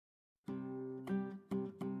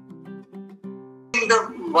the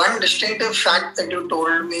one distinctive fact that you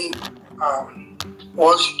told me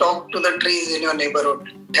was talk to the trees in your neighborhood.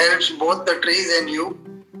 It helps both the trees and you.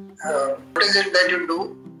 What is it that you do?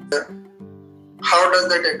 How does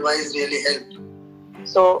that advice really help?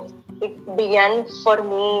 So it began for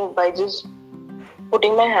me by just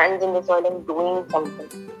putting my hands in the soil and doing something.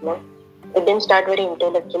 It didn't start very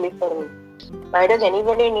intellectually for me. Why does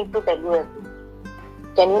anybody need to tell you everything?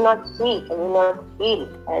 Can you not see? Can you not feel?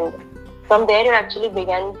 And from there, it actually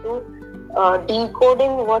began to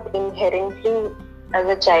decoding what inherently, as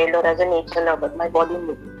a child or as a nature lover, my body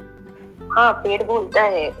needs. हाँ, पेड़ बोलता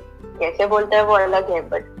है, कैसे बोलता है वो अलग है,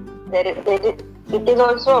 but it is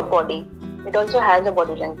also a body. It also has a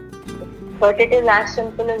body language. But it is as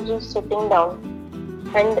simple as just sitting down.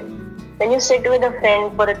 And when you sit with a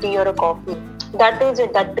friend for a tea or a coffee, that is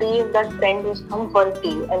it. That tree is that friend who's come for a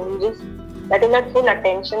tea, and that is that full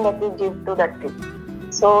attention that we give to that tree.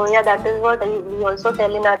 So yeah, that is what we also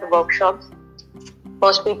tell in our workshops.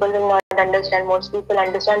 Most people will not understand. Most people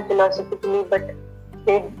understand philosophically, but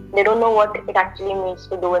they don't know what it actually means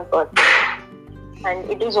to do in person. And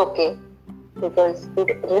it is okay, because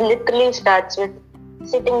it literally starts with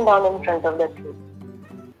sitting down in front of the tree.